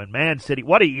 Oh, and Man City,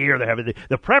 what a year they're having.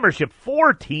 The Premiership,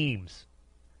 4 teams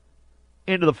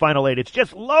into the final 8. It's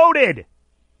just loaded.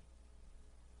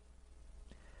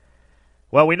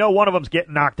 Well, we know one of them's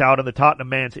getting knocked out in the Tottenham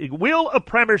Man City. Will a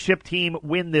Premiership team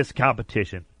win this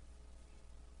competition?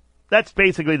 That's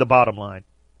basically the bottom line.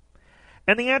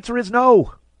 And the answer is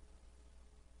no.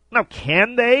 Now,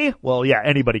 can they? Well, yeah,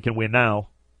 anybody can win now.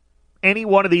 Any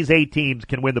one of these 8 teams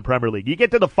can win the Premier League. You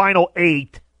get to the final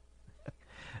 8,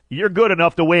 you're good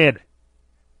enough to win.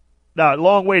 Now, a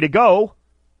long way to go.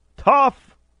 Tough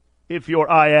if you're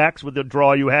Ajax with the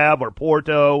draw you have, or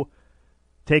Porto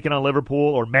taking on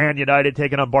Liverpool, or Man United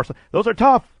taking on Barcelona. Those are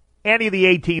tough. Any of the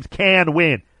 8 teams can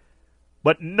win.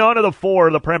 But none of the 4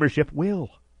 of the Premiership will.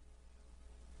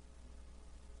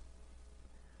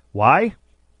 Why?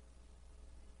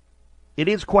 It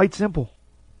is quite simple.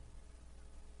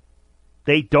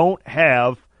 They don't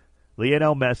have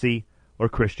Lionel Messi or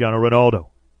Cristiano Ronaldo.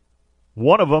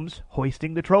 One of them's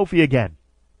hoisting the trophy again.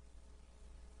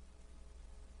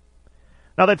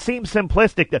 Now, that seems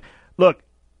simplistic. Look,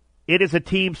 it is a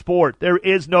team sport. There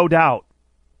is no doubt.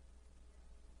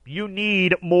 You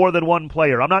need more than one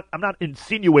player. I'm not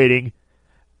insinuating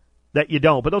that you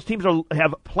don't, but those teams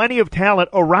have plenty of talent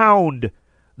around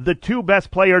the two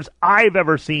best players I've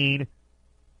ever seen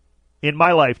in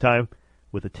my lifetime,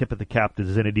 with a tip of the cap to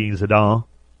Zinedine Zidane.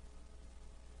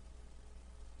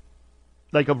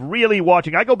 Like, of really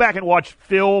watching. I go back and watch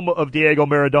film of Diego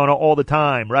Maradona all the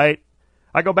time, right?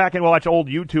 I go back and watch old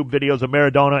YouTube videos of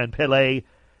Maradona and Pelé.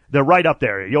 They're right up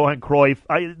there. Johan Cruyff.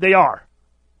 They are.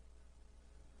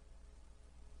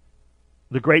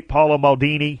 The great Paolo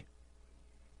Maldini.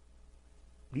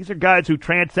 These are guys who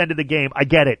transcended the game. I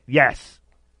get it. Yes.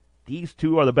 These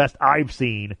two are the best I've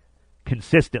seen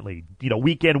consistently,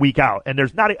 week in, week out. And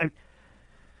there's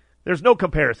no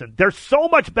comparison. They're so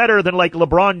much better than like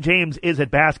LeBron James is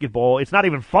at basketball. It's not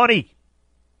even funny.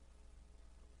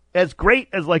 As great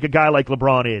as like a guy like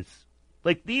LeBron is.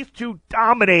 Like, these two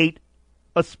dominate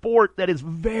a sport that is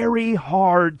very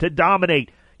hard to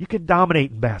dominate. You can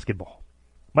dominate in basketball.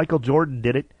 Michael Jordan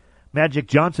did it. Magic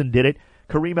Johnson did it.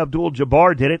 Kareem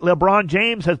Abdul-Jabbar did it. LeBron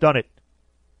James has done it.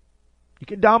 You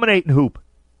can dominate in hoop.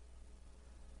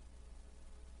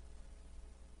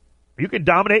 You can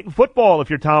dominate in football if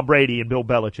you're Tom Brady and Bill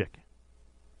Belichick.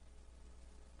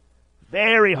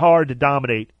 Very hard to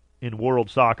dominate in world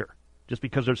soccer just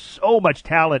because there's so much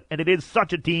talent and it is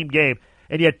such a team game.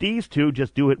 And yet these two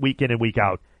just do it week in and week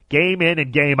out. Game in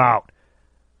and game out.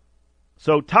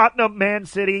 So Tottenham, Man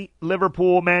City,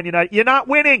 Liverpool, Man United, you're not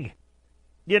winning.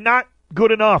 You're not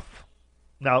good enough.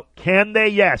 Now, can they?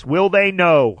 Yes. Will they?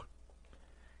 No.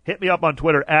 Hit me up on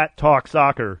Twitter at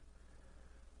TalkSoccer.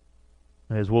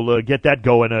 As we'll get that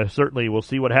going. Certainly we'll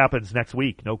see what happens next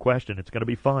week. No question. It's going to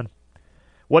be fun.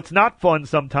 What's not fun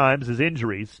sometimes is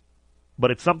injuries,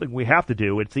 but it's something we have to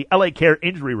do. It's the LA Care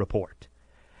Injury Report.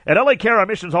 At LA Care, our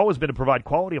mission has always been to provide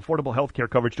quality, affordable health care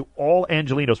coverage to all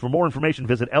Angelinos. For more information,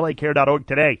 visit lacare.org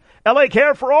today. LA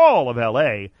Care for all of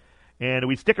LA. And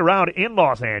we stick around in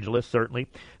Los Angeles, certainly.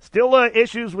 Still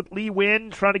issues with Lee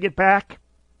Wynn trying to get back.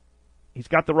 He's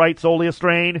got the right soleus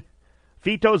strain.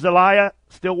 Fito Zelaya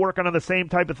still working on the same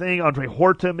type of thing. Andre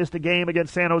Horta missed a game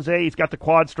against San Jose. He's got the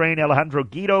quad strain. Alejandro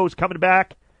Guido's coming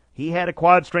back. He had a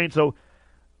quad strain, so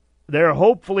they're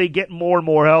hopefully getting more and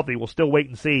more healthy. We'll still wait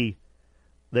and see.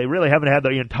 They really haven't had the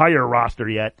entire roster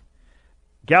yet.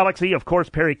 Galaxy, of course,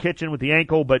 Perry Kitchen with the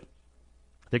ankle, but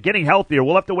they're getting healthier.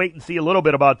 We'll have to wait and see a little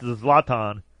bit about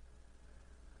Zlatan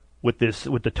with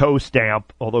the toe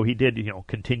stamp, although he did,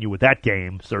 continue with that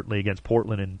game, certainly against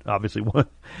Portland, and obviously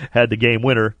had the game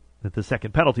winner at the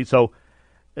second penalty. So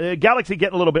Galaxy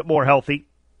getting a little bit more healthy.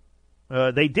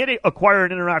 They did acquire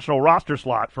an international roster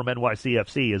slot from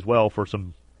NYCFC as well for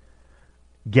some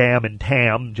GAM and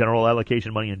TAM, general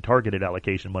allocation money and targeted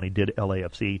allocation money, did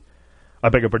LAFC. I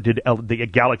beg your pardon, the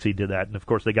Galaxy did that, and of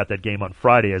course they got that game on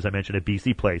Friday, as I mentioned, at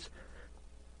BC Place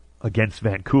against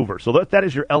Vancouver. So that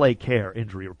is your LA Care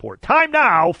Injury Report. Time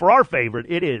now for our favorite.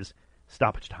 It is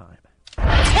stoppage time.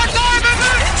 What time is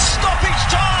it? It's stoppage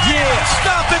time! Yeah,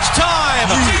 stoppage time!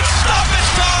 It's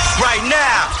stoppage time! Right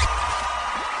now!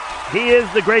 He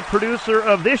is the great producer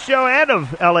of this show and of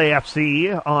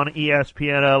LAFC on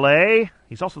ESPN LA.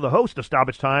 He's also the host of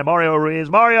Stoppage Time, Mario Ruiz.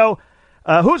 Mario,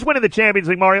 who's winning the Champions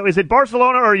League, Mario? Is it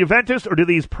Barcelona or Juventus, or do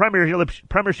these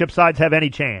Premiership sides have any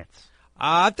chance?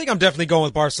 I think I'm definitely going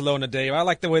with Barcelona, Dave. I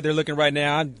like the way they're looking right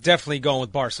now. I'm definitely going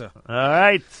with Barca. All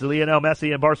right, Lionel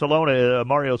Messi and Barcelona,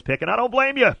 Mario's pick, and I don't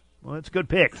blame you. Well, it's a good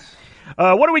pick.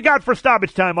 What do we got for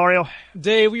stoppage time, Mario?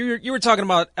 Dave, you were talking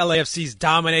about LAFC's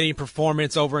dominating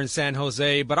performance over in San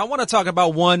Jose, but I want to talk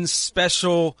about one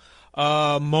special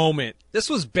moment. This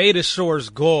was Beitashour's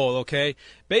goal, okay?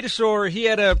 Beitashour, he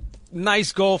had a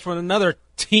nice goal from another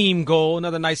team goal,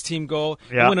 another nice team goal.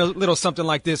 Yeah. It went a little something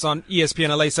like this on ESPN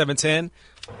LA 710.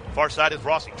 Far side is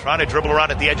Rossi trying to dribble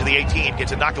around at the edge of the 18.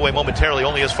 Gets it knocked away momentarily,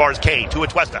 only as far as Kane to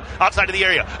Atuesta. Outside of the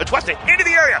area. Atuesta into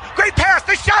the area. Great pass.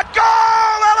 The shot. Goal!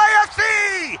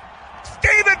 LAFC!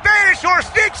 Steven Beitashour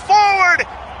sneaks forward.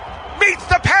 Meets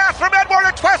the pass from Edward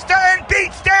Atuesta and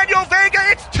beats Daniel Vega.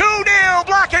 It's 2-0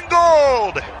 black and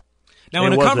gold. Now,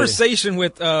 in a conversation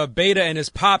with Beta and his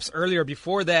pops earlier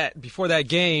before that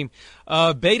game,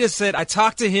 Beta said, I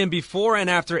talked to him before and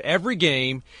after every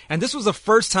game, and this was the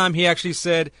first time he actually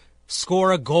said,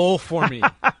 score a goal for me.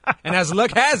 And as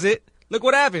luck has it, look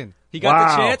what happened. He got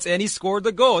the chance, and he scored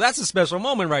the goal. That's a special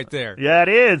moment right there. Yeah, it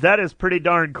is. That is pretty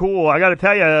darn cool. I got to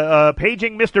tell you,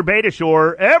 paging Mr.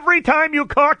 Beitashour, every time you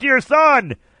talk to your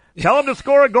son, tell him to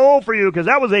score a goal for you, because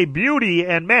that was a beauty.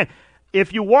 And, man,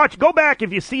 if you watch, go back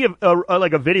if you see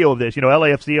like a video of this.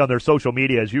 LAFC on their social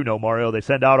media, as you know, Mario, they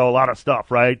send out a lot of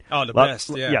stuff, right? Oh, the best,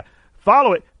 yeah. Yeah.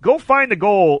 Follow it. Go find the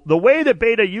goal. The way that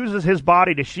Beita uses his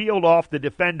body to shield off the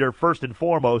defender first and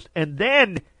foremost, and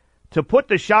then to put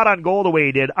the shot on goal the way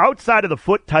he did, outside of the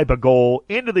foot type of goal,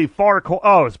 into the far corner.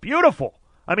 Oh, it's beautiful.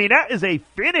 I mean, that is a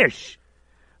finish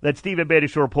that Steven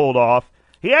Beitashour pulled off.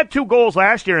 He had 2 goals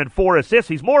last year and 4 assists.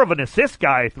 He's more of an assist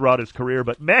guy throughout his career,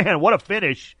 but man, what a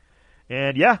finish.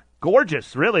 And yeah,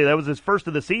 gorgeous, really. That was his first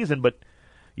of the season, but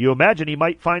you imagine he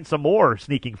might find some more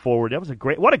sneaking forward. That was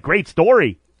what a great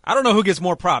story. I don't know who gets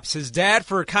more props, his dad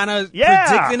for kind of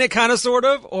predicting it, kind of, sort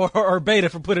of, or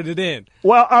Beita for putting it in.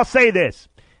 Well, I'll say this.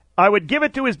 I would give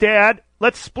it to his dad.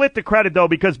 Let's split the credit, though,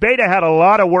 because Beita had a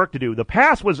lot of work to do. The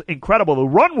pass was incredible. The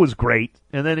run was great.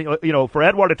 And then, for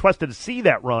Eduardo Atuesta to see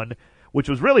that run, which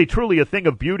was really, truly a thing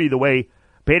of beauty, the way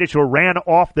Beitashour ran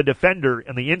off the defender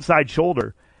and the inside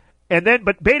shoulder.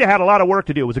 But Beita had a lot of work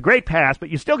to do. It was a great pass, but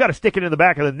you still got to stick it in the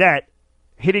back of the net,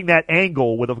 hitting that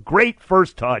angle with a great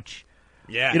first touch.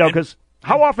 Yeah. Because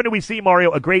how often do we see,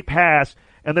 Mario, a great pass,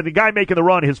 and then the guy making the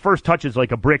run, his first touch is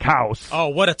like a brick house. Oh,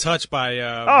 what a touch by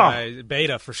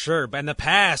Beita, for sure. And the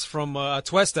pass from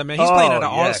Atuesta, man, he's playing at an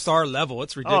all-star level.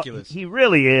 It's ridiculous. He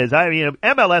really is. I mean,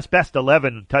 MLS best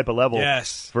 11 type of level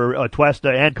for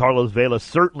Atuesta and Carlos Vela,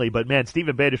 certainly. But, man,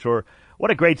 Steven Beitashour,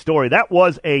 what a great story. That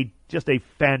was just a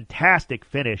fantastic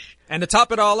finish. And to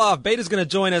top it all off, Beita's going to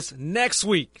join us next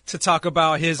week to talk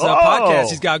about his podcast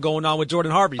he's got going on with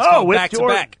Jordan Harvey. It's called Back to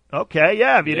Back. Okay,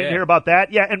 yeah, if you didn't hear about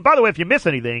that. Yeah, and by the way, if you miss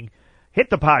anything, hit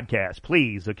the podcast,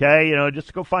 please, okay?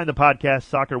 Just go find the podcast,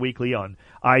 Soccer Weekly, on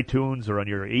iTunes or on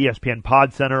your ESPN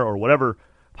Pod Center or whatever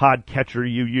podcatcher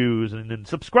you use, and then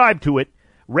subscribe to it,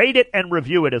 rate it, and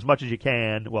review it as much as you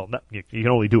can. Well, you can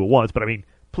only do it once, but I mean,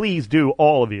 please do,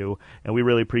 all of you, and we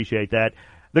really appreciate that.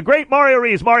 The great Mario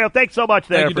Rees. Mario, thanks so much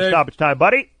there for stoppage time,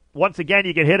 buddy. Once again,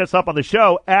 you can hit us up on the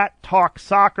show at Talk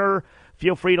Soccer.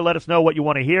 Feel free to let us know what you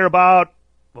want to hear about,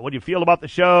 what you feel about the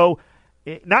show.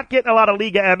 Not getting a lot of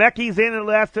Liga MX in the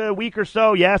last week or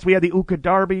so. Yes, we had the Uca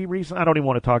Derby recently. I don't even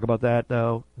want to talk about that,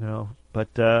 though. No, but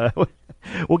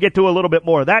we'll get to a little bit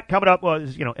more of that coming up.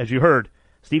 As you heard,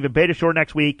 Steven Beitashour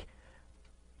next week.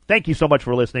 Thank you so much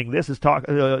for listening. This is Talk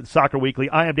Soccer Weekly.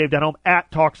 I am Dave Denholm at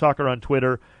Talk Soccer on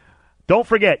Twitter. Don't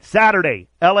forget, Saturday,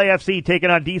 LAFC taking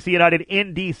on DC United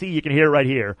in DC. You can hear it right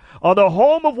here on the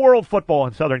home of world football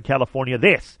in Southern California.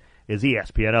 This is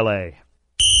ESPN LA.